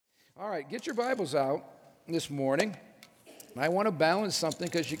All right, get your Bibles out this morning. I want to balance something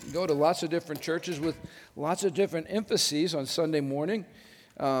because you can go to lots of different churches with lots of different emphases on Sunday morning.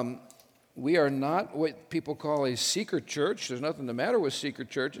 We are not what people call a secret church. There's nothing the matter with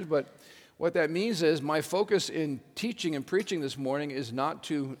secret churches, but what that means is my focus in teaching and preaching this morning is not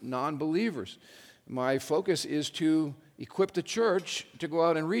to non-believers. My focus is to equip the church to go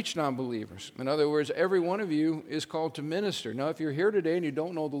out and reach non-believers. In other words, every one of you is called to minister. Now, if you're here today and you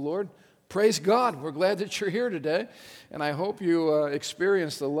don't know the Lord, praise God. We're glad that you're here today. And I hope you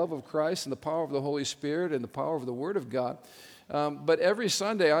experience the love of Christ and the power of the Holy Spirit and the power of the Word of God. But every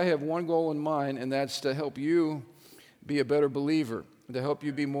Sunday I have one goal in mind, and that's to help you be a better believer, to help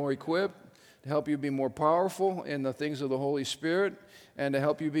you be more equipped, to help you be more powerful in the things of the Holy Spirit, and to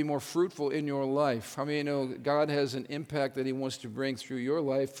help you be more fruitful in your life. How many of you know God has an impact that He wants to bring through your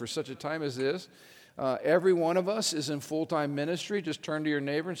life for such a time as this? Every one of us is in full-time ministry. Just turn to your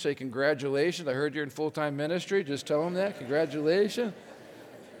neighbor and say, congratulations. I heard you're in full-time ministry. Just tell them that. Congratulations.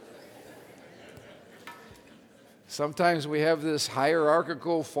 Sometimes we have this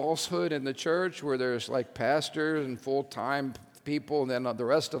hierarchical falsehood in the church where there's like pastors and full-time people and then the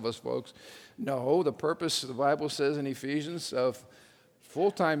rest of us folks. No, the purpose, the Bible says in Ephesians, of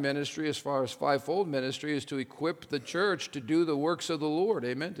full-time ministry as far as fivefold ministry is to equip the church to do the works of the Lord,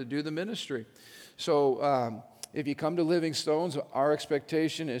 amen, to do the ministry. So if you come to Living Stones, our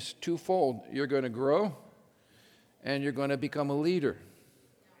expectation is twofold. You're going to grow and you're going to become a leader.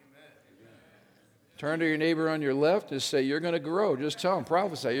 Turn to your neighbor on your left and say, you're going to grow. Just tell them,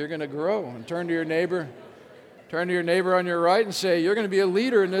 prophesy, you're going to grow. And turn to your neighbor on your right and say, you're going to be a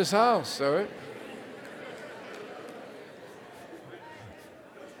leader in this house, all right?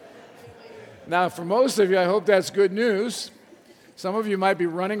 Now, for most of you, I hope that's good news. Some of you might be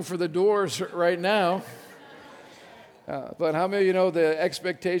running for the doors right now. But how many of you know the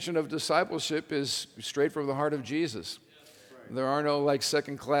expectation of discipleship is straight from the heart of Jesus? There are no like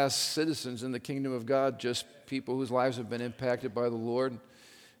second-class citizens in the kingdom of God, just people whose lives have been impacted by the Lord,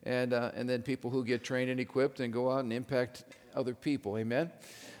 and then people who get trained and equipped and go out and impact other people. Amen?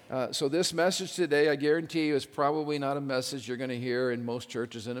 So this message today, I guarantee you, is probably not a message you're going to hear in most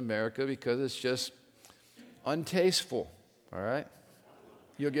churches in America because it's just untasteful, all right?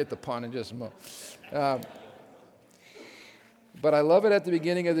 You'll get the pun in just a moment. But I love it at the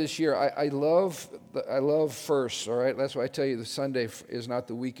beginning of this year. I love first, all right? That's why I tell you the Sunday is not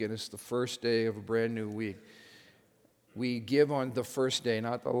the weekend. It's the first day of a brand new week. We give on the first day,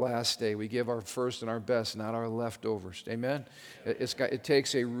 not the last day. We give our first and our best, not our leftovers. Amen? It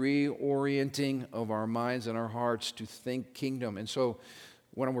takes a reorienting of our minds and our hearts to think kingdom. And so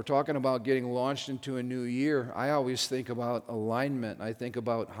when we're talking about getting launched into a new year, I always think about alignment. I think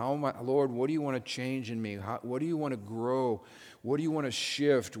about Lord, what do you want to change in me? What do you want to grow? What do you want to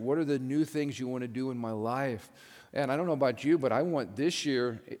shift? What are the new things you want to do in my life? And I don't know about you, but I want this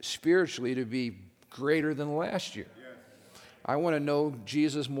year spiritually to be greater than last year. I want to know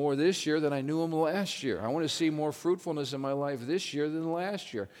Jesus more this year than I knew him last year. I want to see more fruitfulness in my life this year than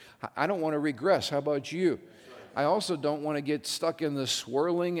last year. I don't want to regress. How about you? I also don't want to get stuck in the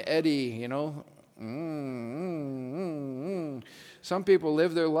swirling eddy, you know. Some people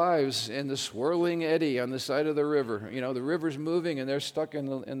live their lives in the swirling eddy on the side of the river. You know, the river's moving and they're stuck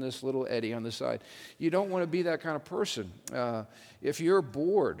in this little eddy on the side. You don't want to be that kind of person. If you're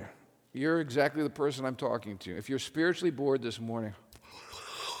bored, you're exactly the person I'm talking to. If you're spiritually bored this morning,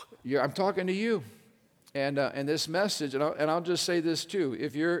 I'm talking to you. And this message, and I'll just say this too: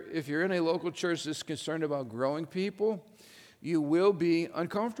 if you're in a local church that's concerned about growing people, you will be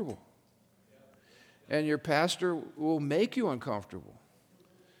uncomfortable, and your pastor will make you uncomfortable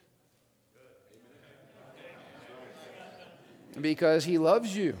because he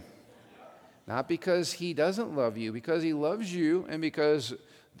loves you, not because he doesn't love you. Because he loves you, and because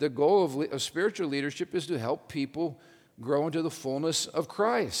the goal of spiritual leadership is to help people grow into the fullness of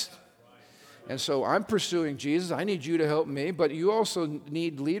Christ. And so I'm pursuing Jesus. I need you to help me, but you also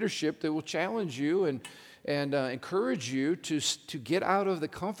need leadership that will challenge you and encourage you to get out of the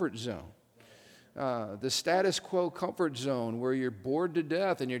comfort zone. The status quo comfort zone where you're bored to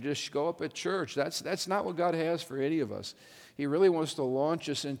death and you just go up at church. That's not what God has for any of us. He really wants to launch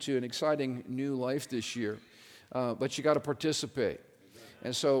us into an exciting new life this year, but you got to participate.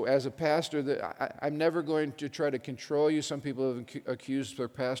 And so as a pastor, I'm never going to try to control you. Some people have accused their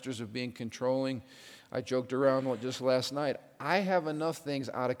pastors of being controlling. I joked around just last night. I have enough things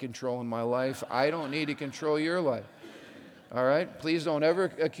out of control in my life. I don't need to control your life. All right? Please don't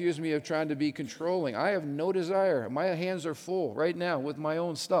ever accuse me of trying to be controlling. I have no desire. My hands are full right now with my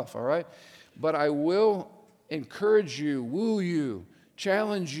own stuff, all right? But I will encourage you, woo you,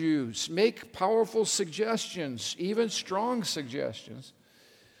 challenge you, make powerful suggestions, even strong suggestions,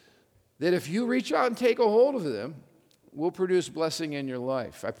 that if you reach out and take a hold of them, will produce blessing in your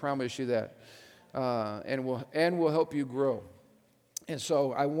life. I promise you that. And will help you grow. And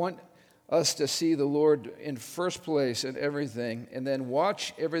so I want us to see the Lord in first place in everything, and then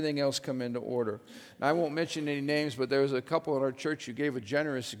watch everything else come into order. Now, I won't mention any names, but there was a couple in our church who gave a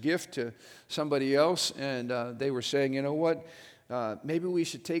generous gift to somebody else, and they were saying, you know what, maybe we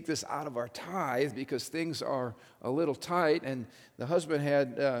should take this out of our tithe because things are a little tight. And the husband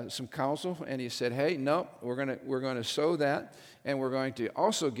had some counsel, and he said, hey, no, we're going to sow that, and we're going to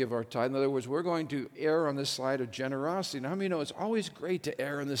also give our tithe. In other words, we're going to err on the side of generosity. Now, how many know it's always great to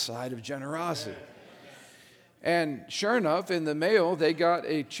err on the side of generosity? And sure enough, in the mail, they got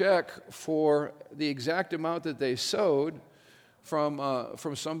a check for the exact amount that they sowed from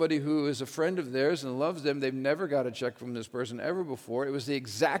somebody who is a friend of theirs and loves them. They've never got a check from this person ever before. It was the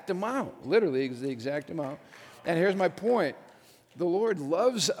exact amount. Literally, it was the exact amount. And here's my point. The Lord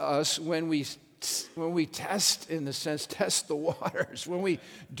loves us when we test, in the sense, test the waters, when we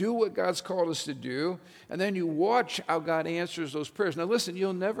do what God's called us to do, and then you watch how God answers those prayers. Now listen,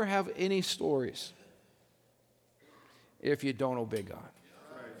 you'll never have any stories if you don't obey God.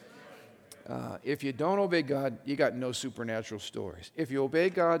 If you don't obey God, you got no supernatural stories. If you obey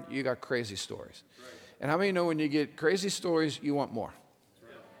God, you got crazy stories. And how many know when you get crazy stories, you want more?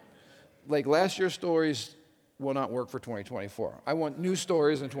 Like last year's stories will not work for 2024. I want new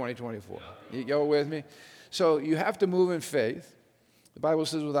stories in 2024. You go with me? So you have to move in faith. The Bible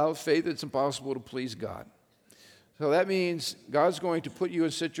says without faith, it's impossible to please God. So that means God's going to put you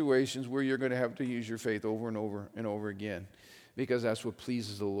in situations where you're going to have to use your faith over and over and over again, because that's what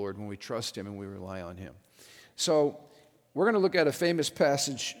pleases the Lord when we trust Him and we rely on Him. So we're going to look at a famous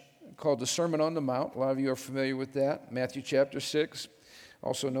passage called the Sermon on the Mount. A lot of you are familiar with that. Matthew chapter 6,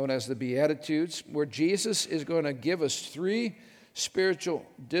 also known as the Beatitudes, where Jesus is going to give us 3 spiritual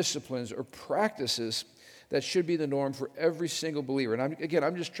disciplines or practices that should be the norm for every single believer. And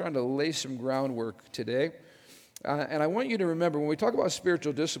I'm just trying to lay some groundwork today. And I want you to remember, when we talk about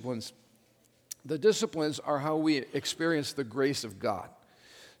spiritual disciplines, the disciplines are how we experience the grace of God.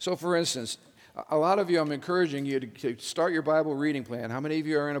 So, for instance, a lot of you, I'm encouraging you to start your Bible reading plan. How many of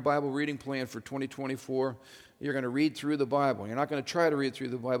you are in a Bible reading plan for 2024? You're going to read through the Bible. You're not going to try to read through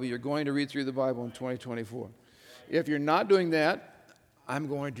the Bible. You're going to read through the Bible in 2024. If you're not doing that, I'm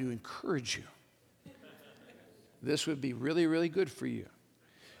going to encourage you. This would be really, really good for you,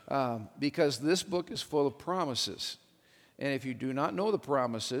 because this book is full of promises. And if you do not know the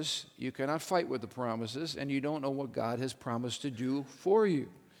promises, you cannot fight with the promises, and you don't know what God has promised to do for you.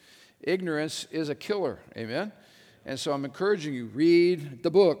 Ignorance is a killer, amen? And so I'm encouraging you, read the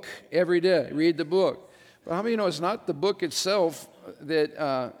book every day. Read the book. But how many know it's not the book itself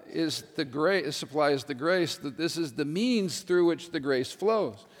that is the grace, supplies the grace, that this is the means through which the grace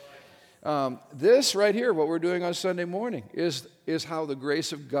flows. This right here, what we're doing on Sunday morning, is how the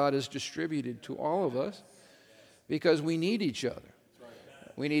grace of God is distributed to all of us, because we need each other.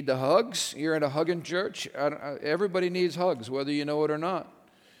 We need the hugs. You're in a hugging church. Everybody needs hugs, whether you know it or not.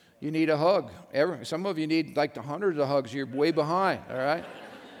 You need a hug. Some of you need like the hundreds of hugs. You're way behind, all right?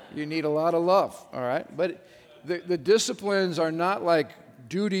 You need a lot of love, all right? But the disciplines are not like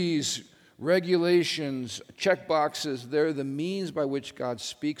duties, regulations, check boxes. They're the means by which God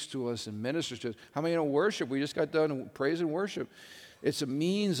speaks to us and ministers to us. How many know worship? We just got done praise and worship. It's a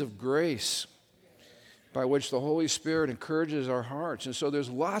means of grace by which the Holy Spirit encourages our hearts. And so there's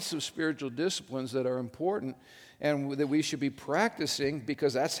lots of spiritual disciplines that are important and that we should be practicing,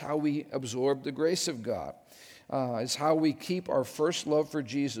 because that's how we absorb the grace of God. It's how we keep our first love for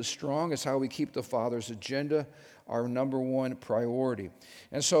Jesus strong. It's how we keep the Father's agenda our number one priority.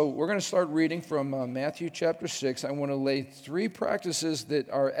 And so we're going to start reading from Matthew chapter 6. I want to lay 3 practices that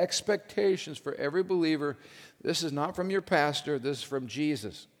are expectations for every believer. This is not from your pastor. This is from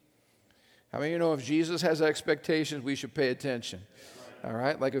Jesus. How many of you know if Jesus has expectations, we should pay attention? All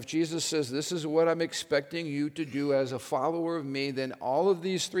right? Like if Jesus says, this is what I'm expecting you to do as a follower of me, then all of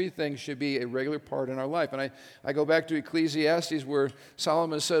these 3 things should be a regular part in our life. And I go back to Ecclesiastes, where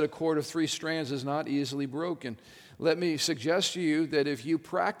Solomon said a cord of 3 strands is not easily broken. Let me suggest to you that if you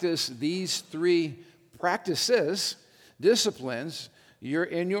practice these 3 practices, disciplines,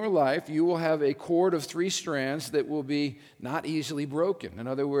 in your life, you will have a cord of 3 strands that will be not easily broken. In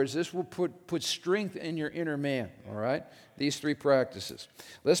other words, this will put strength in your inner man, all right? These 3 practices.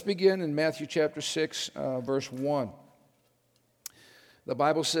 Let's begin in Matthew chapter 6, verse 1. The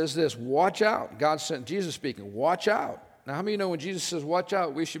Bible says this, watch out. God sent, Jesus speaking, watch out. Now, how many know when Jesus says watch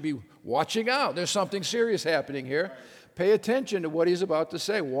out, we should be watching out? There's something serious happening here. Pay attention to what he's about to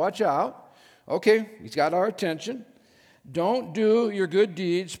say. Watch out. Okay, he's got our attention. Don't do your good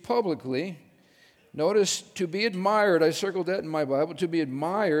deeds publicly. Notice, to be admired, I circled that in my Bible, to be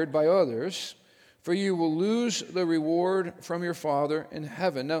admired by others, for you will lose the reward from your Father in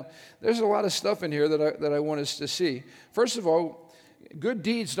heaven. Now, there's a lot of stuff in here that I want us to see. First of all, good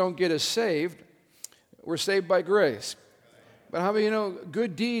deeds don't get us saved. We're saved by grace. But how many of you know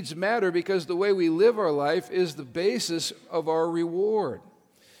good deeds matter because the way we live our life is the basis of our reward.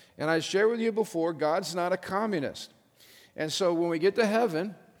 And I shared with you before, God's not a communist. And so when we get to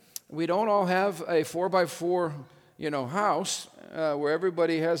heaven, we don't all have a 4x4, house where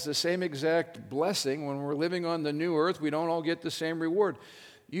everybody has the same exact blessing. When we're living on the new earth, we don't all get the same reward.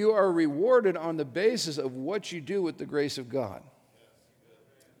 You are rewarded on the basis of what you do with the grace of God.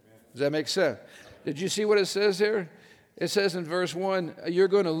 Does that make sense? Did you see what it says here? It says in verse 1, you're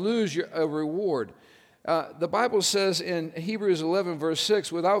going to lose a reward. The Bible says in Hebrews 11, verse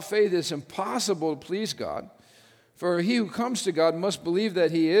 6, without faith it's impossible to please God. For he who comes to God must believe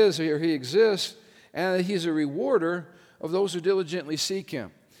that he is, or he exists, and that he's a rewarder of those who diligently seek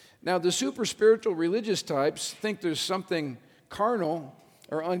him. Now, the super spiritual religious types think there's something carnal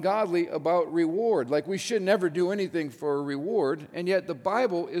or ungodly about reward. Like we should never do anything for a reward, and yet the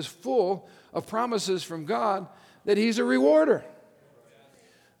Bible is full of promises from God that he's a rewarder.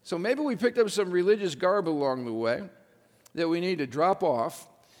 So maybe we picked up some religious garb along the way that we need to drop off.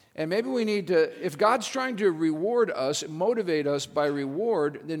 And maybe we need to, if God's trying to reward us, motivate us by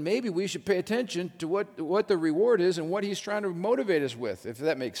reward, then maybe we should pay attention to what the reward is and what he's trying to motivate us with, if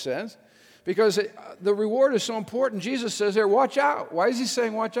that makes sense. Because the reward is so important. Jesus says there, watch out. Why is he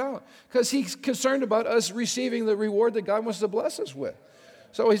saying watch out? Because he's concerned about us receiving the reward that God wants to bless us with.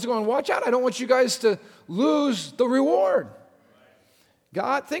 So he's going, watch out. I don't want you guys to lose the reward.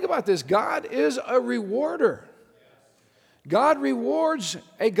 God, think about this. God is a rewarder. God rewards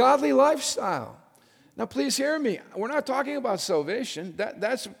a godly lifestyle. Now, please hear me. We're not talking about salvation.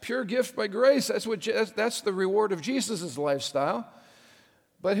 That's a pure gift by grace. That's the reward of Jesus' lifestyle.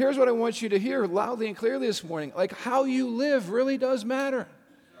 But here's what I want you to hear loudly and clearly this morning. Like how you live really does matter.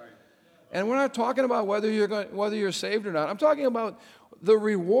 And we're not talking about whether you're saved or not. I'm talking about the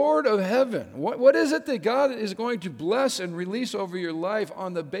reward of heaven. What is it that God is going to bless and release over your life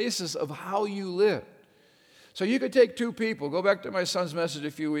on the basis of how you live? So you could take two people, go back to my son's message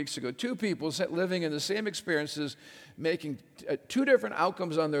a few weeks ago, two people living in the same experiences, making two different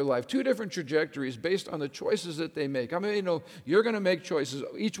outcomes on their life, two different trajectories based on the choices that they make. I mean, you're going to make choices.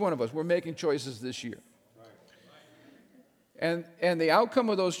 Each one of us, we're making choices this year. And the outcome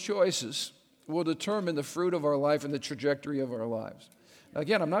of those choices will determine the fruit of our life and the trajectory of our lives.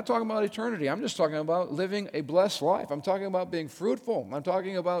 Again, I'm not talking about eternity. I'm just talking about living a blessed life. I'm talking about being fruitful. I'm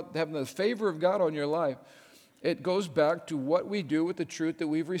talking about having the favor of God on your life. It goes back to what we do with the truth that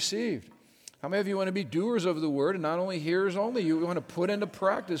we've received. How many of you want to be doers of the word and not only hearers only? You want to put into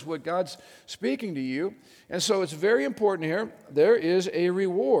practice what God's speaking to you. And so it's very important here. There is a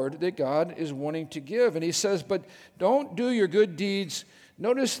reward that God is wanting to give. And he says, but don't do your good deeds.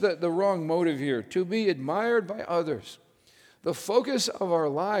 Notice the wrong motive here, to be admired by others. The focus of our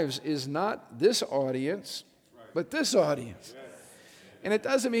lives is not this audience, but this audience. And it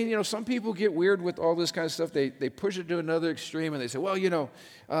doesn't mean, some people get weird with all this kind of stuff. They push it to another extreme and they say, well,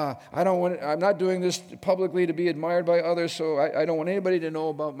 I'm not doing this publicly to be admired by others, so I don't want anybody to know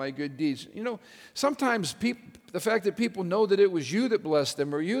about my good deeds. Sometimes the fact that people know that it was you that blessed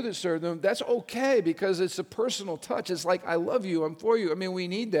them or you that served them, that's okay because it's a personal touch. It's like, I love you, I'm for you. I mean, we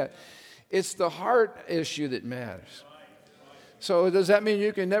need that. It's the heart issue that matters. So does that mean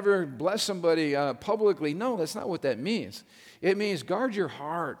you can never bless somebody publicly? No, that's not what that means. It means guard your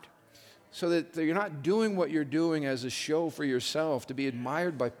heart so that you're not doing what you're doing as a show for yourself, to be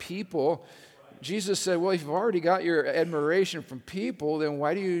admired by people. Jesus said, well, if you've already got your admiration from people, then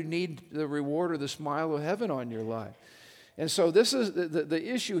why do you need the reward or the smile of heaven on your life? And so this is the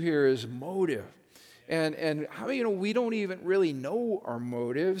issue here is motive. And how we don't even really know our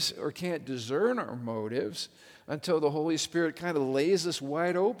motives or can't discern our motives until the Holy Spirit kind of lays us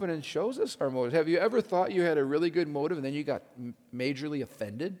wide open and shows us our motives. Have you ever thought you had a really good motive and then you got majorly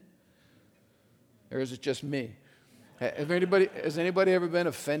offended? Or is it just me? Has anybody ever been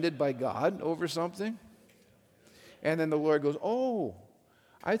offended by God over something? And then the Lord goes, oh,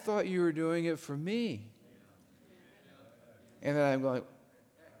 I thought you were doing it for me. And then I'm going,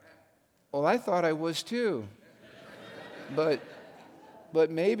 well, I thought I was too. But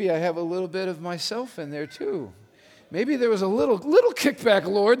maybe I have a little bit of myself in there too. Maybe there was a little kickback,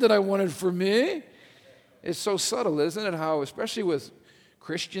 Lord, that I wanted for me. It's so subtle, isn't it? How, especially with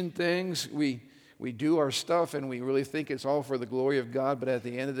Christian things, we we do our stuff and we really think it's all for the glory of God, but at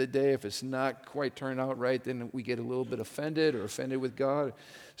the end of the day, if it's not quite turned out right, then we get a little bit offended or offended with God.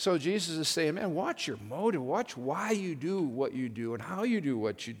 So Jesus is saying, man, watch your motive. Watch why you do what you do and how you do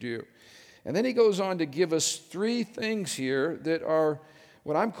what you do. And then he goes on to give us three things here that are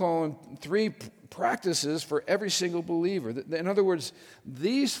what I'm calling three practices for every single believer. In other words,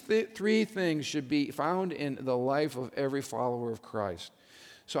 these three things should be found in the life of every follower of Christ.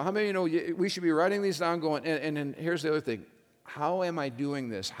 So how many of you know we should be writing these down going, and here's the other thing. How am I doing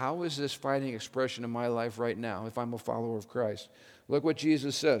this? How is this finding expression in my life right now if I'm a follower of Christ? Look what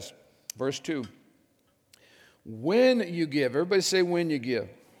Jesus says. Verse 2. When you give. Everybody say when you give.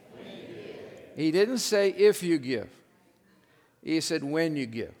 When you give. He didn't say if you give. He said when you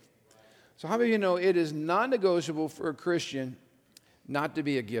give. So how many of you know it is non-negotiable for a Christian not to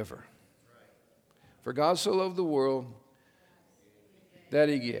be a giver? For God so loved the world that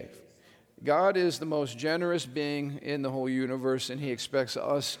he gave. God is the most generous being in the whole universe, and he expects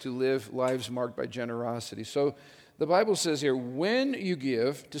us to live lives marked by generosity. So the Bible says here, when you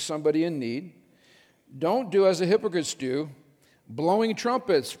give to somebody in need, don't do as the hypocrites do, blowing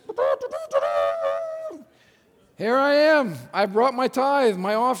trumpets. Here I am. I brought my tithe,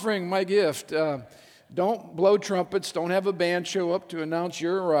 my offering, my gift. Don't blow trumpets. Don't have a band show up to announce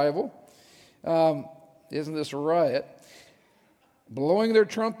your arrival. Isn't this a riot? Blowing their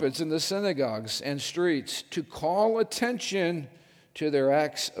trumpets in the synagogues and streets to call attention to their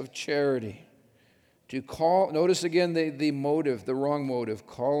acts of charity. Notice again the motive, the wrong motive,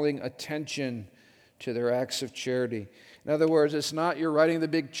 calling attention to their acts of charity. In other words, it's not you're writing the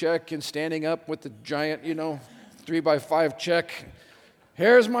big check and standing up with the giant, 3x5 check.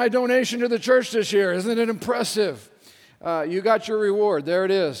 Here's my donation to the church this year. Isn't it impressive? You got your reward. There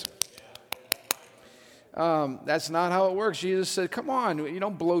it is. That's not how it works. Jesus said, come on, you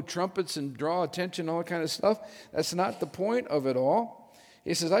don't blow trumpets and draw attention, all that kind of stuff. That's not the point of it all.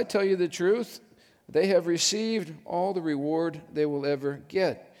 He says, I tell you the truth, they have received all the reward they will ever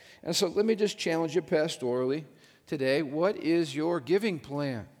get. And so let me just challenge you pastorally today. What is your giving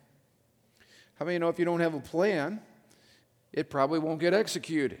plan? How many know if you don't have a plan, it probably won't get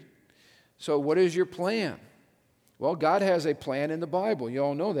executed? So what is your plan? Well, God has a plan in the Bible. You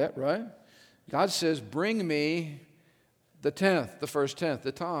all know that, right? God says, bring me the tenth, the first tenth,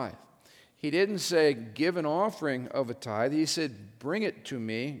 the tithe. He didn't say, give an offering of a tithe. He said, bring it to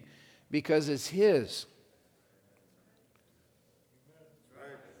me because it's his.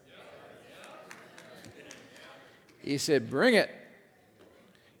 He said, bring it.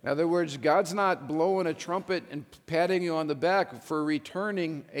 In other words, God's not blowing a trumpet and patting you on the back for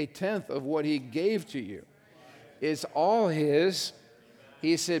returning a tenth of what he gave to you. It's all his.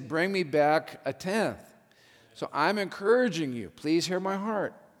 He said, bring me back a tenth. So I'm encouraging you. Please hear my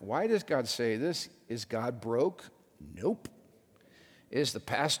heart. Why does God say this? Is God broke? Nope. Is the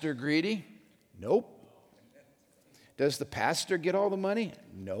pastor greedy? Nope. Does the pastor get all the money?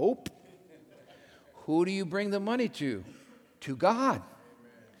 Nope. Who do you bring the money to? To God.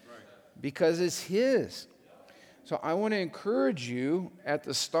 Because it's his. So I want to encourage you at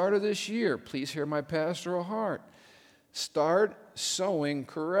the start of this year, please hear my pastoral heart. Start sowing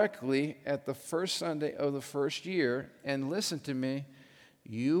correctly at the first Sunday of the first year, and listen to me.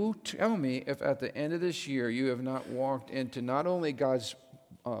 You tell me if at the end of this year you have not walked into not only God's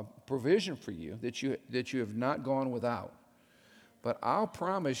provision for you, that you have not gone without, but I'll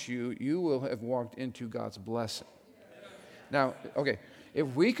promise you, you will have walked into God's blessing. Now, okay, if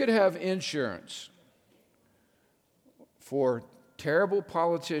we could have insurance for terrible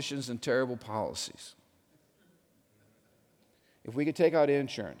politicians and terrible policies, if we could take out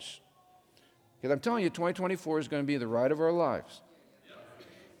insurance, because I'm telling you, 2024 is going to be the ride of our lives.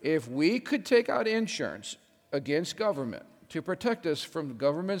 If we could take out insurance against government to protect us from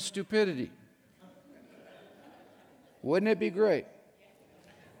government stupidity, wouldn't it be great?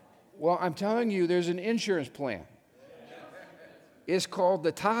 Well, I'm telling you, there's an insurance plan. It's called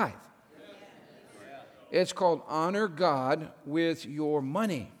the tithe. It's called honor God with your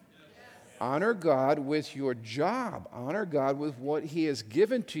money. Honor God with your job. Honor God with what he has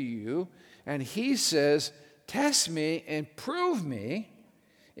given to you. And he says, test me and prove me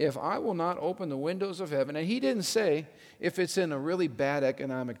if I will not open the windows of heaven. And he didn't say if it's in a really bad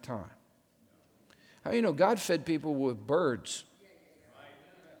economic time. How do you know God fed people with birds?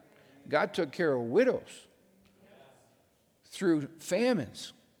 God took care of widows through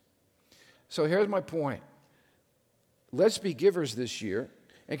famines. So here's my point. Let's be givers this year.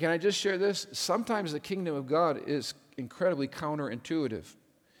 And can I just share this? Sometimes the kingdom of God is incredibly counterintuitive.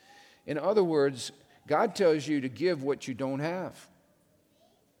 In other words, God tells you to give what you don't have.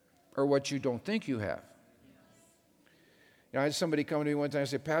 or what you don't think you have. I had somebody come to me one time and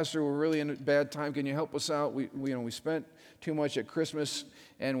say, Pastor, we're really in a bad time. Can you help us out? We spent too much at Christmas,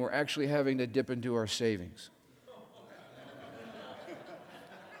 and we're actually having to dip into our savings.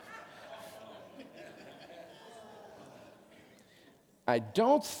 I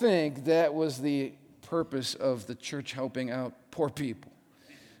don't think that was the purpose of the church helping out poor people,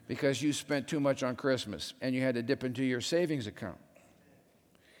 because you spent too much on Christmas and you had to dip into your savings account.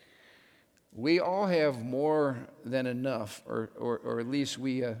 We all have more than enough, or at least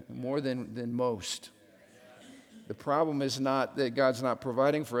we more than most. The problem is not that God's not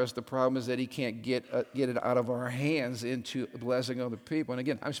providing for us. The problem is that He can't get it out of our hands into blessing other people. And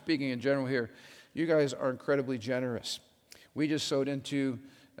again, I'm speaking in general here. You guys are incredibly generous. We just sowed into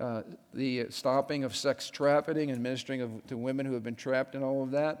the stopping of sex trafficking and ministering to women who have been trapped in all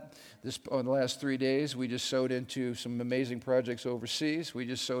of that. On the last 3 days, we just sowed into some amazing projects overseas. We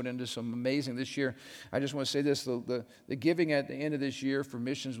just sowed into some amazing this year. I just want to say this, the giving at the end of this year for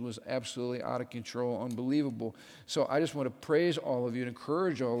missions was absolutely out of control, unbelievable. So I just want to praise all of you and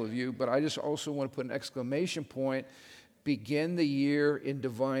encourage all of you, but I just also want to put an exclamation point. Begin the year in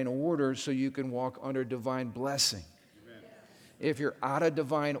divine order so you can walk under divine blessing. If you're out of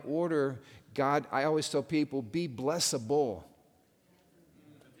divine order, God, I always tell people, be blessable.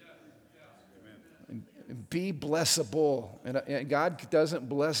 Be blessable. And God doesn't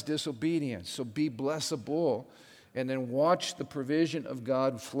bless disobedience, so be blessable. And then watch the provision of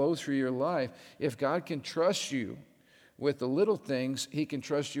God flow through your life. If God can trust you with the little things, He can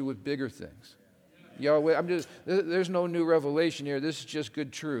trust you with bigger things. There's no new revelation here. This is just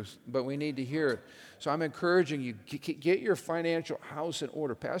good truth, but we need to hear it. So I'm encouraging you, get your financial house in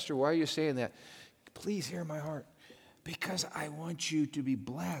order. Pastor, why are you saying that? Please hear my heart. Because I want you to be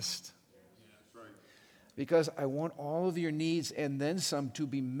blessed. Because I want all of your needs and then some to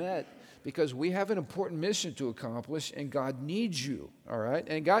be met. Because we have an important mission to accomplish, and God needs you, all right?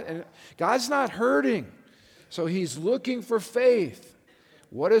 And God's not hurting, so He's looking for faith.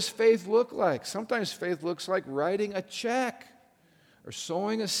 What does faith look like? Sometimes faith looks like writing a check or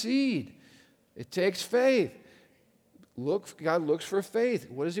sowing a seed. It takes faith. God looks for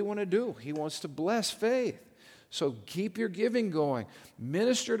faith. What does He want to do? He wants to bless faith. So keep your giving going.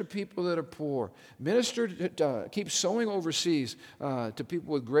 Minister to people that are poor. Keep sowing overseas to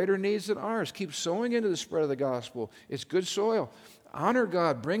people with greater needs than ours. Keep sowing into the spread of the gospel. It's good soil. Honor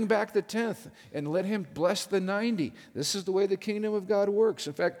God. Bring back the 10th and let Him bless the 90. This is the way the kingdom of God works.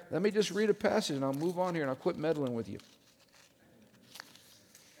 In fact, let me just read a passage and I'll move on here and I'll quit meddling with you.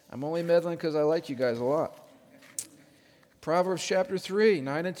 I'm only meddling because I like you guys a lot. Proverbs chapter 3,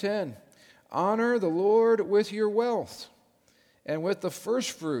 9 and 10. Honor the Lord with your wealth and with the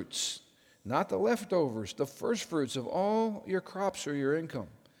first fruits, not the leftovers, the first fruits of all your crops or your income.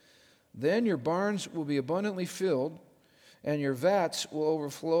 Then your barns will be abundantly filled and your vats will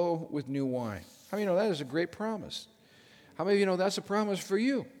overflow with new wine. How many of you know that is a great promise? How many of you know that's a promise for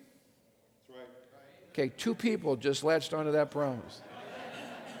you? That's right. Okay, 2 people just latched onto that promise.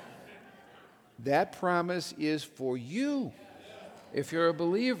 That promise is for you if you're a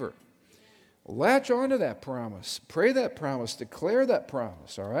believer. Latch onto that promise. Pray that promise. Declare that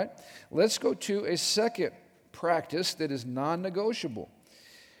promise, all right? Let's go to a second practice that is non-negotiable.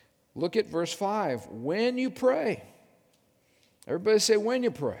 Look at verse 5. When you pray. Everybody say, when you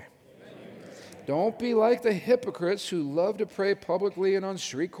pray. Don't be like the hypocrites who love to pray publicly and on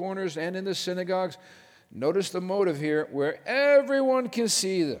street corners and in the synagogues. Notice the motive here, where everyone can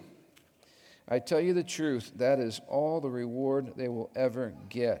see them. I tell you the truth, that is all the reward they will ever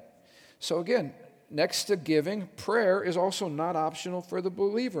get. So again, next to giving, prayer is also not optional for the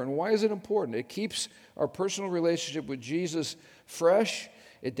believer. And why is it important? It keeps our personal relationship with Jesus fresh.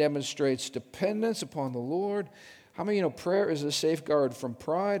 It demonstrates dependence upon the Lord. How many of you know prayer is a safeguard from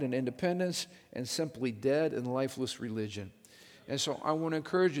pride and independence and simply dead and lifeless religion? And so I want to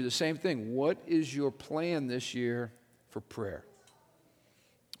encourage you the same thing. What is your plan this year for prayer?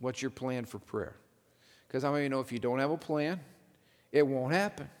 What's your plan for prayer? Because how many of you know if you don't have a plan, it won't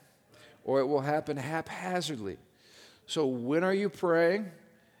happen. Or it will happen haphazardly. So when are you praying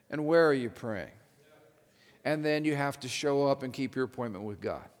and where are you praying? And then you have to show up and keep your appointment with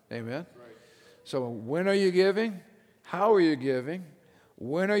God. Amen? Right. So when are you giving? How are you giving?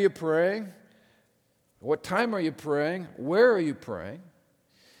 When are you praying? What time are you praying? Where are you praying?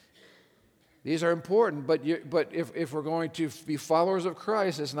 These are important, but if we're going to be followers of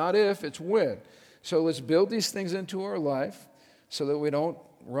Christ, it's not if, it's when. So let's build these things into our life so that we don't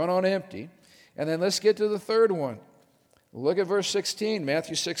run on empty. And then let's get to the third one. Look at verse 16,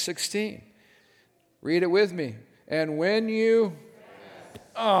 Matthew 6:16. Read it with me. And when you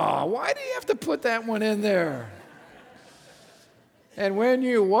Oh, why do you have to put that one in there? And when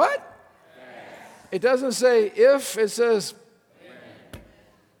you what? It doesn't say if, it says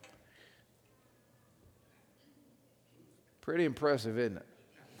pretty impressive, isn't it?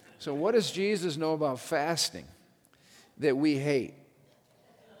 So what does Jesus know about fasting that we hate?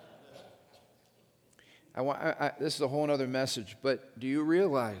 This is a whole other message, but do you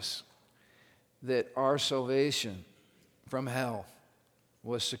realize that our salvation from hell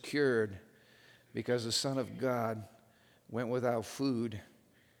was secured because the Son of God went without food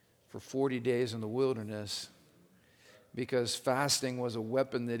for 40 days in the wilderness, because fasting was a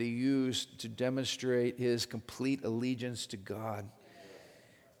weapon that he used to demonstrate his complete allegiance to God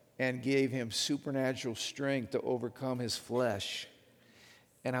and gave him supernatural strength to overcome his flesh.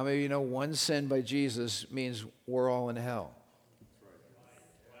 And how many of you know one sin by Jesus means we're all in hell?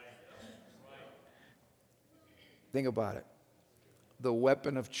 Think about it. The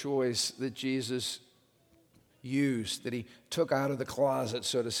weapon of choice that Jesus used, that he took out of the closet,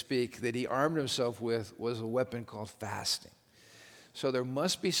 so to speak, that he armed himself with, was a weapon called fasting. So there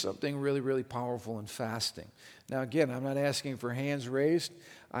must be something really, really powerful in fasting. Now again, I'm not asking for hands raised.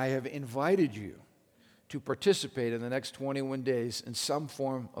 I have invited you to participate in the next 21 days in some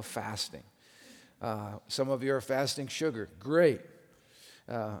form of fasting. Some of you are fasting sugar. Great.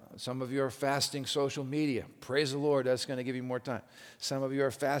 Some of you are fasting social media. Praise the Lord, that's going to give you more time. Some of you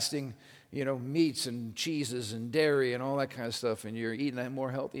are fasting, meats and cheeses and dairy and all that kind of stuff, and you're eating a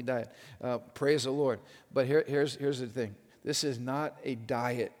more healthy diet. Praise the Lord. But here's the thing. This is not a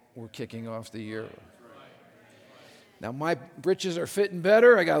diet we're kicking off the year. Now, my britches are fitting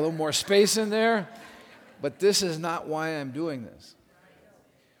better. I got a little more space in there. But this is not why I'm doing this.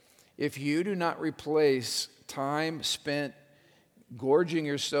 If you do not replace time spent gorging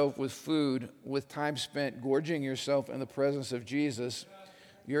yourself with food with time spent gorging yourself in the presence of Jesus,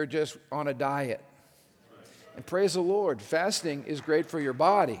 you're just on a diet. And praise the Lord, fasting is great for your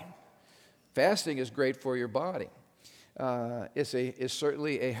body. Fasting is great for your body. It's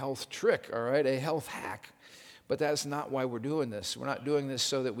certainly a health trick, all right, a health hack. But that's not why we're doing this. We're not doing this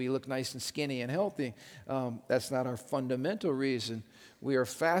so that we look nice and skinny and healthy. That's not our fundamental reason. We are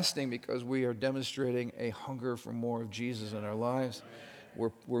fasting because we are demonstrating a hunger for more of Jesus in our lives. We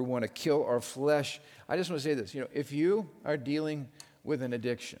want to kill our flesh. I just want to say this. If you are dealing with an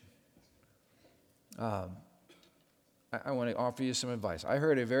addiction, I want to offer you some advice. I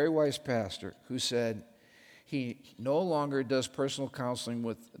heard a very wise pastor who said he no longer does personal counseling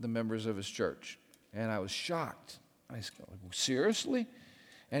with the members of his church. And I was shocked. I said, seriously?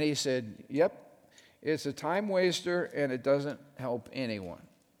 And he said, yep, it's a time waster and it doesn't help anyone.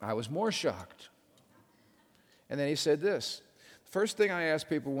 I was more shocked. And then he said this. First thing I ask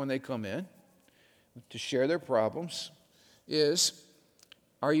people when they come in to share their problems is,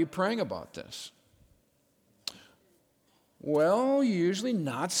 are you praying about this? Well, usually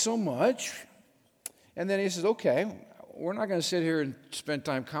not so much. And then he says, okay, we're not going to sit here and spend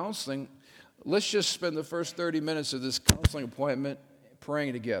time counseling. Let's just spend the first 30 minutes of this counseling appointment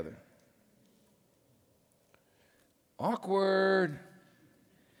praying together. Awkward.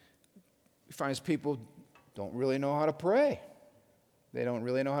 He finds people don't really know how to pray. They don't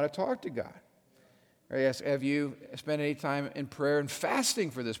really know how to talk to God. Or he asks, have you spent any time in prayer and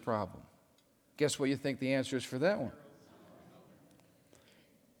fasting for this problem? Guess what you think the answer is for that one?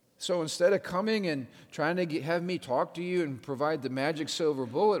 So instead of coming and trying to have me talk to you and provide the magic silver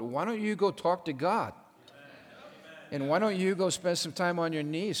bullet, why don't you go talk to God? And why don't you go spend some time on your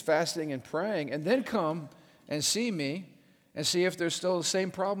knees fasting and praying, and then come and see me and see if there's still the same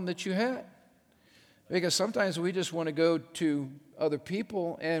problem that you had? Because sometimes we just want to go to other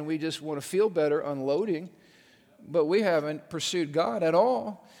people and we just want to feel better unloading, but we haven't pursued God at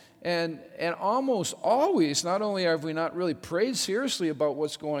all. And almost always, not only have we not really prayed seriously about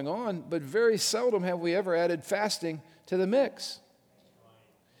what's going on, but very seldom have we ever added fasting to the mix.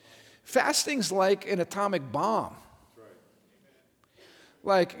 Fasting's like an atomic bomb.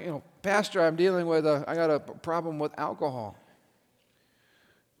 Like, Pastor, I got a problem with alcohol.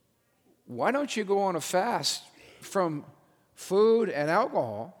 Why don't you go on a fast from food and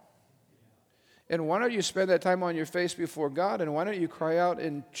alcohol? And why don't you spend that time on your face before God? And why don't you cry out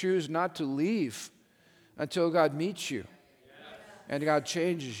and choose not to leave until God meets you and God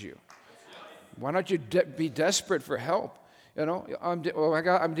changes you? Why don't you be desperate for help?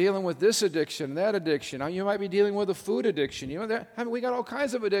 I'm dealing with this addiction, that addiction. You might be dealing with a food addiction. We got all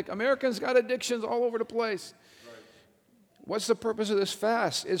kinds of addictions. Americans got addictions all over the place. Right. What's the purpose of this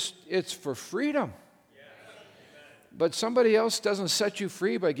fast? It's for freedom. But somebody else doesn't set you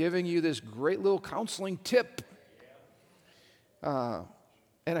free by giving you this great little counseling tip.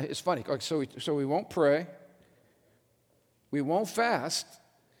 And it's funny. Like, so we won't pray. We won't fast.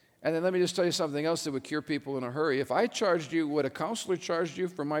 And then let me just tell you something else that would cure people in a hurry. If I charged you what a counselor charged you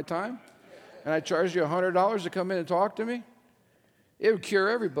for my time, and I charged you $100 to come in and talk to me, it would cure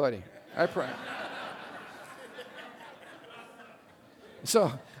everybody. I pray.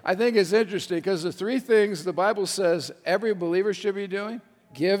 So I think it's interesting because the three things the Bible says every believer should be doing: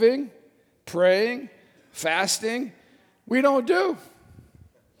 giving, praying, fasting, we don't do.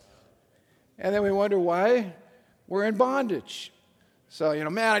 And then we wonder why we're in bondage. So,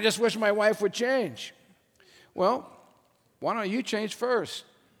 man, I just wish my wife would change. Well, why don't you change first?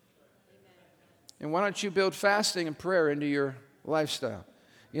 And why don't you build fasting and prayer into your lifestyle?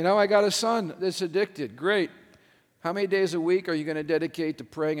 I got a son that's addicted. Great. How many days a week are you going to dedicate to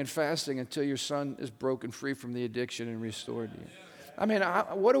praying and fasting until your son is broken free from the addiction and restored to you? I mean,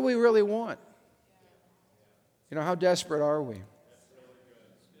 what do we really want? How desperate are we?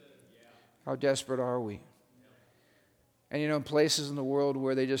 How desperate are we? And in places in the world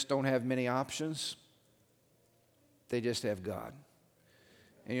where they just don't have many options, they just have God.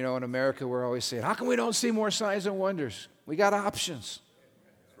 And in America, we're always saying, how come we don't see more signs and wonders? We got options.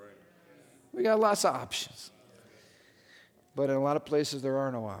 We got lots of options. But in a lot of places, there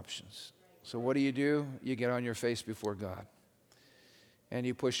are no options. So what do? You get on your face before God. And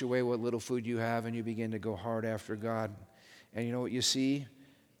you push away what little food you have, and you begin to go hard after God. And you know what you see?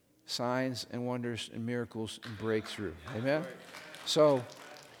 Signs and wonders and miracles and breakthrough. Amen? So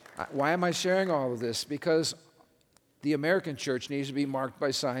why am I sharing all of this? Because the American church needs to be marked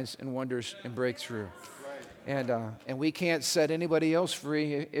by signs and wonders and breakthrough. And we can't set anybody else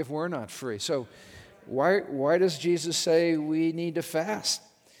free if we're not free. So why does Jesus say we need to fast?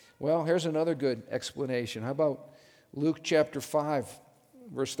 Well, here's another good explanation. How about Luke chapter 5,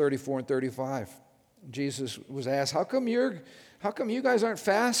 verse 34 and 35? Jesus was asked, how come you guys aren't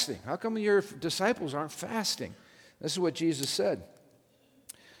fasting? How come your disciples aren't fasting? This is what Jesus said.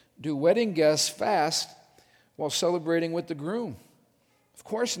 Do wedding guests fast while celebrating with the groom? Of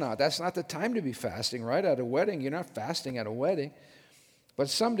course not. That's not the time to be fasting, right? At a wedding, you're not fasting at a wedding. But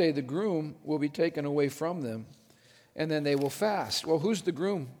someday the groom will be taken away from them, and then they will fast. Well, who's the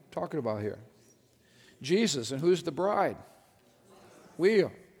groom talking about here? Jesus. And who's the bride? We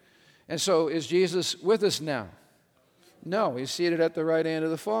are. And so is Jesus with us now? No, he's seated at the right hand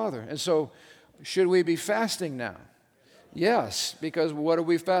of the Father. And so should we be fasting now? Yes, because what are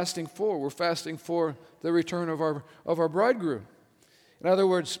we fasting for? We're fasting for the return of our bridegroom. In other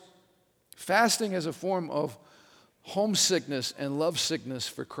words, fasting is a form of homesickness and lovesickness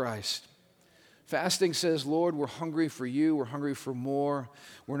for Christ. Fasting says, Lord, we're hungry for you. We're hungry for more.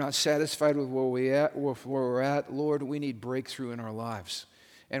 We're not satisfied with where we're at. Lord, we need breakthrough in our lives.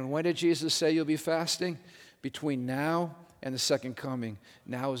 And when did Jesus say you'll be fasting? Between now and the second coming.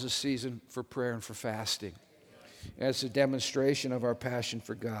 Now is a season for prayer and for fasting. And it's a demonstration of our passion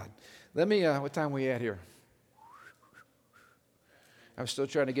for God. Let me, what time are we at here? I'm still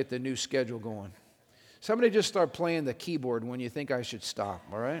trying to get the new schedule going. Somebody just start playing the keyboard when you think I should stop,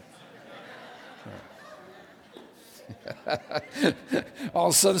 all right? All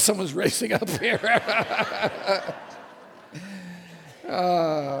of a sudden, someone's racing up here.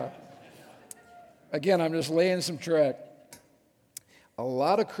 Again, I'm just laying some track. A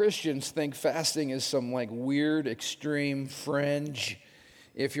lot of Christians think fasting is some weird, extreme fringe.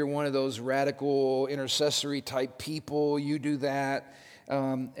 If you're one of those radical intercessory type people, you do that.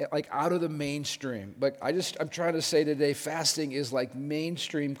 Out of the mainstream. But I'm trying to say today, fasting is like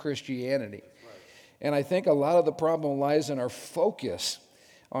mainstream Christianity. Right. And I think a lot of the problem lies in our focus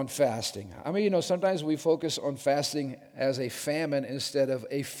on fasting. I mean, sometimes we focus on fasting as a famine instead of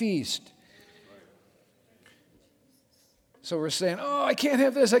a feast. Right. So we're saying, oh, I can't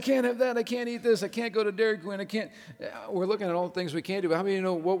have this, I can't have that, I can't eat this, I can't go to Dairy Queen, we're looking at all the things we can't do. But how many of you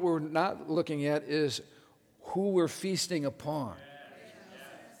know what we're not looking at is who we're feasting upon?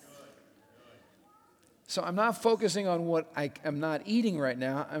 So I'm not focusing on what I am not eating right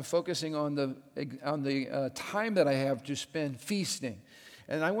now. I'm focusing on the time that I have to spend feasting.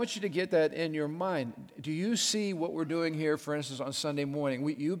 And I want you to get that in your mind. Do you see what we're doing here, for instance, on Sunday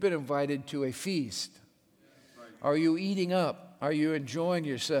morning? You've been invited to a feast. Are you eating up? Are you enjoying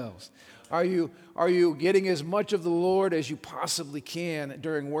yourselves? Are you getting as much of the Lord as you possibly can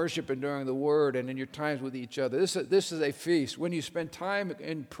during worship and during the Word and in your times with each other? This is a feast. When you spend time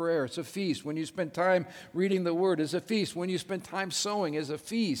in prayer, it's a feast. When you spend time reading the Word, it's a feast. When you spend time sowing, it's a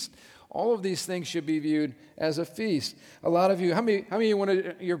feast. All of these things should be viewed as a feast. A lot of you, how many of you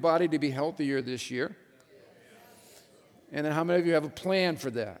want your body to be healthier this year? And then how many of you have a plan for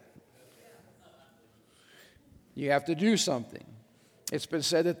that? You have to do something. It's been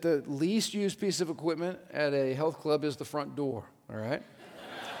said that the least used piece of equipment at a health club is the front door, all right?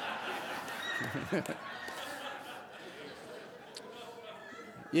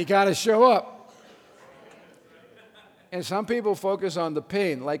 You got to show up. And some people focus on the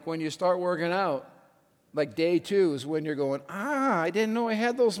pain, like when you start working out, like day 2 is when you're going, I didn't know I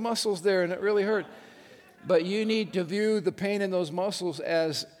had those muscles there and it really hurt. But you need to view the pain in those muscles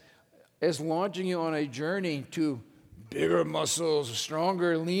as launching you on a journey to bigger muscles,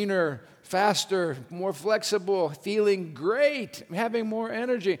 stronger, leaner, faster, more flexible, feeling great, having more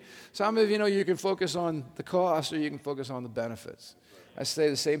energy. Some of you know you can focus on the cost or you can focus on the benefits. I say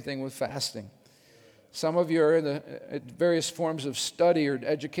the same thing with fasting. Some of you are in the various forms of study or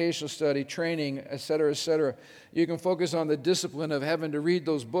educational study, training, et cetera. You can focus on the discipline of having to read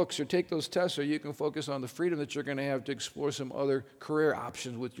those books or take those tests, or you can focus on the freedom that you're going to have to explore some other career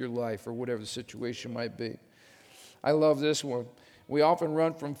options with your life or whatever the situation might be. I love this one. We often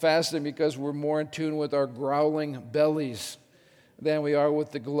run from fasting because we're more in tune with our growling bellies than we are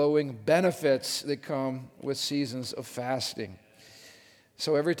with the glowing benefits that come with seasons of fasting.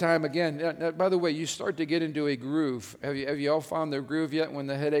 So every time, again, by the way, you start to get into a groove. Have you all found the groove yet when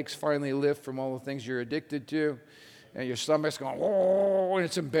the headaches finally lift from all the things you're addicted to? And your stomach's going, oh, and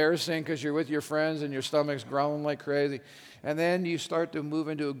it's embarrassing because you're with your friends and your stomach's growling like crazy. And then you start to move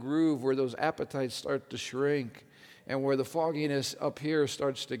into a groove where those appetites start to shrink and where the fogginess up here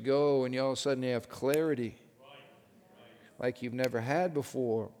starts to go, and all of a sudden you have clarity like you've never had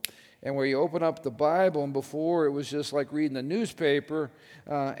before. And where you open up the Bible, and before it was just like reading the newspaper,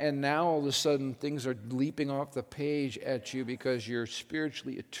 and now all of a sudden things are leaping off the page at you because you're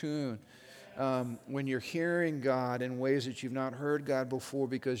spiritually attuned. When you're hearing God in ways that you've not heard God before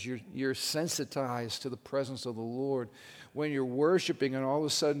because you're sensitized to the presence of the Lord. When you're worshiping and all of a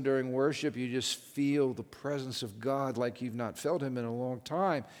sudden during worship you just feel the presence of God like you've not felt Him in a long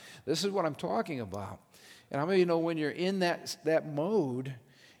time. This is what I'm talking about. And how many of you know when you're in that mode,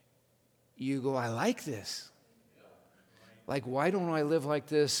 you go, I like this. Like, why don't I live like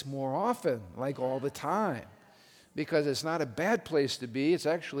this more often, like all the time? Because it's not a bad place to be. It's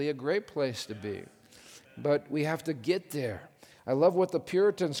actually a great place to be. But we have to get there. I love what the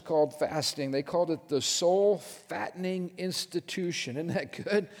Puritans called fasting. They called it the soul-fattening institution. Isn't that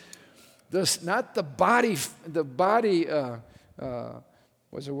good? Not the body,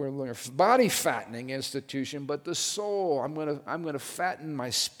 what's the word I'm looking for? Body fattening institution, but the soul. I'm going to fatten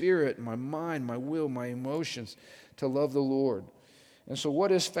my spirit, my mind, my will, my emotions to love the Lord. And so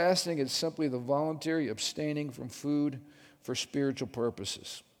what is fasting? It's simply the voluntary abstaining from food for spiritual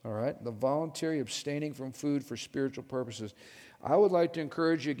purposes. All right? The voluntary abstaining from food for spiritual purposes. I would like to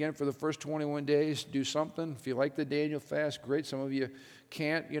encourage you again for the first 21 days, do something. If you like the Daniel fast, great. Some of you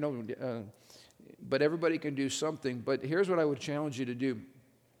can't, but everybody can do something. But here's what I would challenge you to do,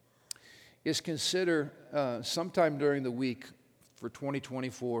 is consider sometime during the week for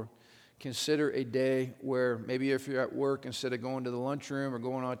 2024, consider a day where maybe if you're at work, instead of going to the lunchroom or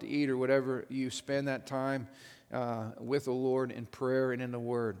going out to eat or whatever, you spend that time with the Lord in prayer and in the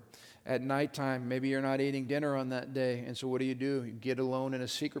Word. At nighttime, maybe you're not eating dinner on that day, and so what do? You get alone in a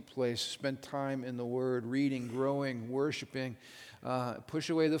secret place, spend time in the Word, reading, growing, worshiping, push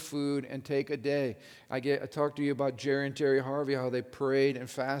away the food, and take a day. I talked to you about Jerry and Terry Harvey, how they prayed and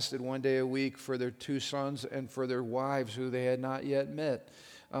fasted one day a week for their 2 sons and for their wives who they had not yet met.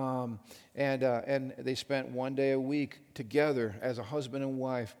 And they spent one day a week together as a husband and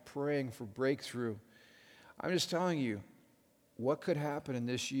wife praying for breakthrough. I'm just telling you, what could happen in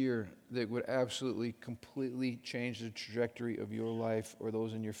this year that would absolutely, completely change the trajectory of your life or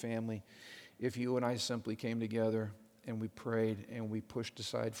those in your family if you and I simply came together and we prayed and we pushed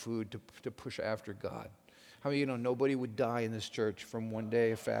aside food to push after God? How many of you know nobody would die in this church from one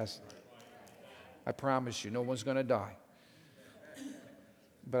day of fasting? I promise you, no one's going to die.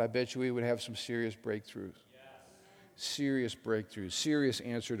 But I bet you we would have some serious breakthroughs. Serious breakthroughs, serious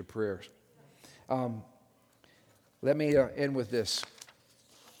answer to prayers. Let me end with this.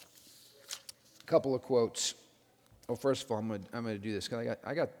 A couple of quotes. Well, first of all, I'm going to do this. I'm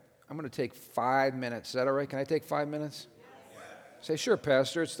going to take 5 minutes. Is that all right? Can I take 5 minutes? Yes. Say, sure,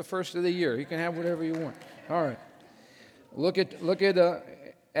 Pastor. It's the first of the year. You can have whatever you want. All right. Look at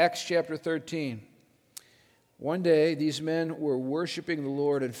Acts chapter 13. One day, these men were worshiping the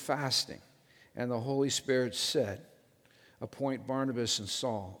Lord and fasting, and the Holy Spirit said, "Appoint Barnabas and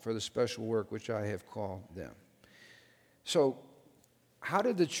Saul for the special work which I have called them." So, how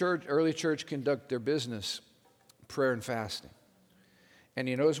did the early church conduct their business? Prayer and fasting. And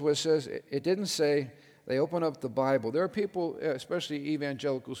you notice what it says? It didn't say, they open up the Bible. There are people, especially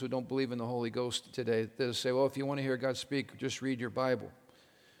evangelicals, who don't believe in the Holy Ghost today, that say, well, if you want to hear God speak, just read your Bible.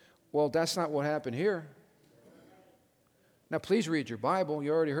 Well, that's not what happened here. Now, please read your Bible.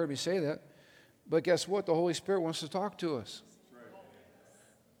 You already heard me say that. But guess what? The Holy Spirit wants to talk to us.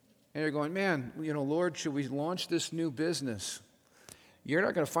 And you're going, man, Lord, should we launch this new business? You're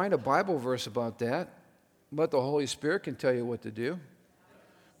not going to find a Bible verse about that, but the Holy Spirit can tell you what to do.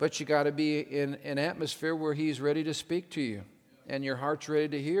 But you got to be in an atmosphere where He's ready to speak to you and your heart's ready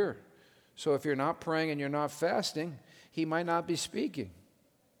to hear. So if you're not praying and you're not fasting, He might not be speaking.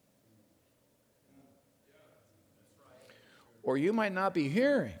 Or you might not be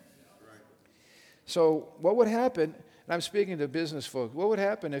hearing. So what would happen, and I'm speaking to business folks, what would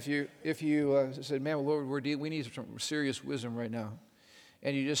happen if you said, man, Lord, we need some serious wisdom right now.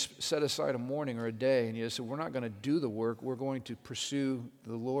 And you just set aside a morning or a day and you just said, we're not going to do the work, we're going to pursue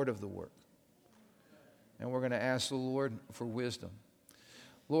the Lord of the work. And we're going to ask the Lord for wisdom.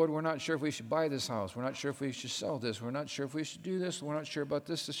 Lord, we're not sure if we should buy this house. We're not sure if we should sell this. We're not sure if we should do this. We're not sure about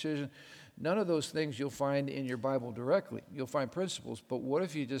this decision. None of those things you'll find in your Bible directly. You'll find principles. But what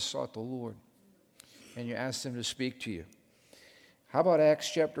if you just sought the Lord and you asked Him to speak to you? How about Acts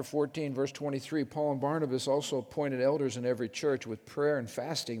chapter 14, verse 23? Paul and Barnabas also appointed elders in every church. With prayer and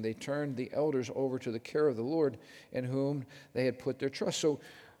fasting, they turned the elders over to the care of the Lord in whom they had put their trust. So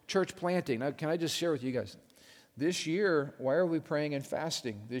church planting. Now, can I just share with you guys? This year, why are we praying and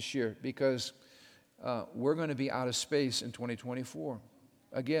fasting this year? Because we're going to be out of space in 2024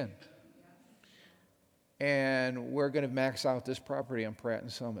 again. And we're going to max out this property on Pratt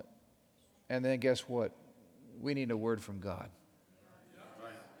and Summit. And then guess what? We need a word from God.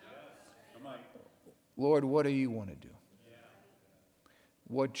 Lord, what do you want to do?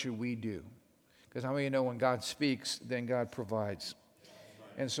 What should we do? Because how many of you know when God speaks, then God provides?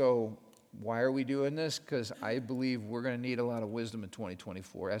 And so why are we doing this? Because I believe we're going to need a lot of wisdom in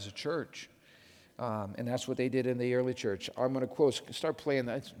 2024 as a church. And that's what they did in the early church. I'm going to quote, start playing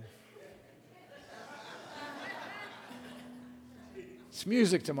that. It's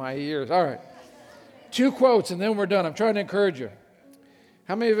music to my ears. All right. 2 quotes and then we're done. I'm trying to encourage you.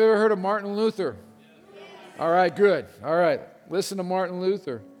 How many of you have ever heard of Martin Luther? All right, good. All right, listen to Martin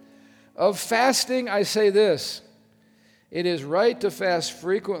Luther. Of fasting, I say this: it is right to fast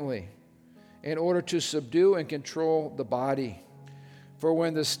frequently in order to subdue and control the body. For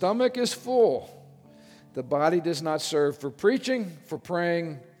when the stomach is full, the body does not serve for preaching, for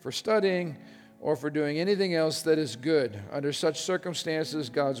praying, for studying, or for doing anything else that is good. Under such circumstances,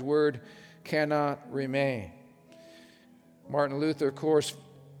 God's word cannot remain. Martin Luther, of course,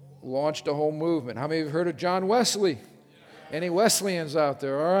 launched a whole movement. How many of you have heard of John Wesley? Any Wesleyans out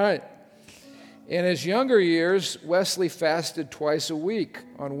there? All right. In his younger years, Wesley fasted twice a week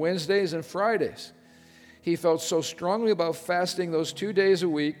on Wednesdays and Fridays. He felt so strongly about fasting those 2 days a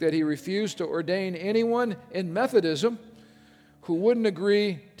week that he refused to ordain anyone in Methodism who wouldn't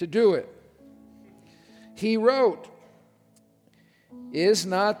agree to do it. He wrote, "Is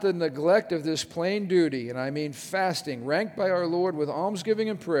not the neglect of this plain duty, and I mean fasting, ranked by our Lord with almsgiving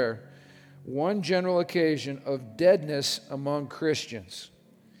and prayer, one general occasion of deadness among Christians?"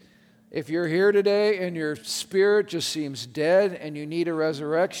 If you're here today and your spirit just seems dead and you need a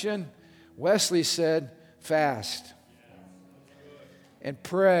resurrection, Wesley said, fast and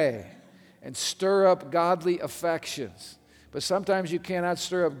pray and stir up godly affections. But sometimes you cannot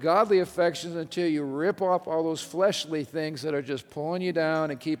stir up godly affections until you rip off all those fleshly things that are just pulling you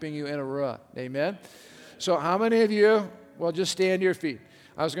down and keeping you in a rut. Amen? So how many of you, well, just stand to your feet.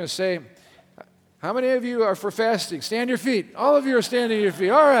 I was going to say, how many of you are for fasting? Stand to your feet. All of you are standing to your feet.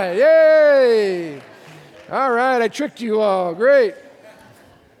 All right. Yay. All right. I tricked you all. Great.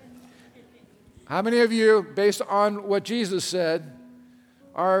 How many of you, based on what Jesus said,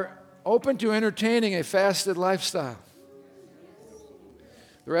 are open to entertaining a fasted lifestyle?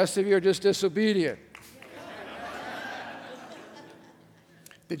 The rest of you are just disobedient.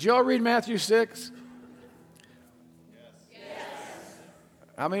 Did you all read Matthew 6? Yes.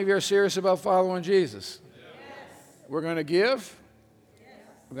 How many of you are serious about following Jesus? Yes. We're going to give. Yes.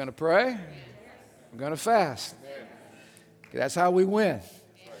 We're going to pray. Yes. We're going to fast. Okay, that's how we win.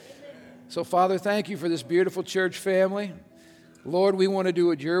 So, Father, thank you for this beautiful church family. Lord, we want to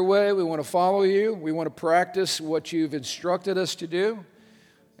do it your way. We want to follow you. We want to practice what you've instructed us to do.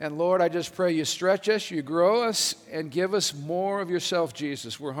 And Lord, I just pray you stretch us, you grow us, and give us more of yourself,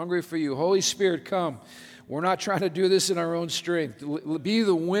 Jesus. We're hungry for you. Holy Spirit, come. We're not trying to do this in our own strength. Be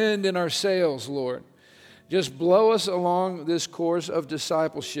the wind in our sails, Lord. Just blow us along this course of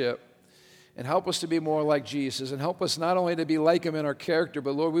discipleship. and help us to be more like Jesus, and help us not only to be like him in our character,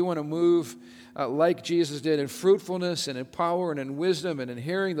 but Lord, we want to move like Jesus did in fruitfulness and in power and in wisdom and in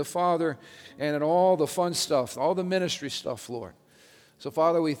hearing the Father and in all the fun stuff, all the ministry stuff, Lord. So,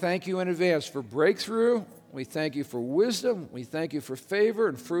 Father, we thank you in advance for breakthrough. We thank you for wisdom. We thank you for favor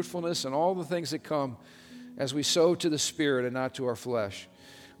and fruitfulness and all the things that come as we sow to the Spirit and not to our flesh.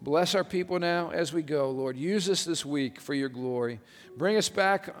 Bless our people now as we go, Lord. Use us this week for your glory. Bring us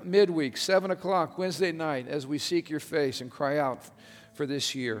back midweek, 7 o'clock, Wednesday night, as we seek your face and cry out for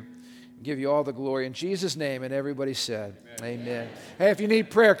this year. Give you all the glory in Jesus' name, and everybody said, Amen. Hey, if you need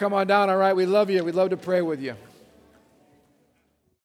prayer, come on down, all right? We love you. We'd love to pray with you.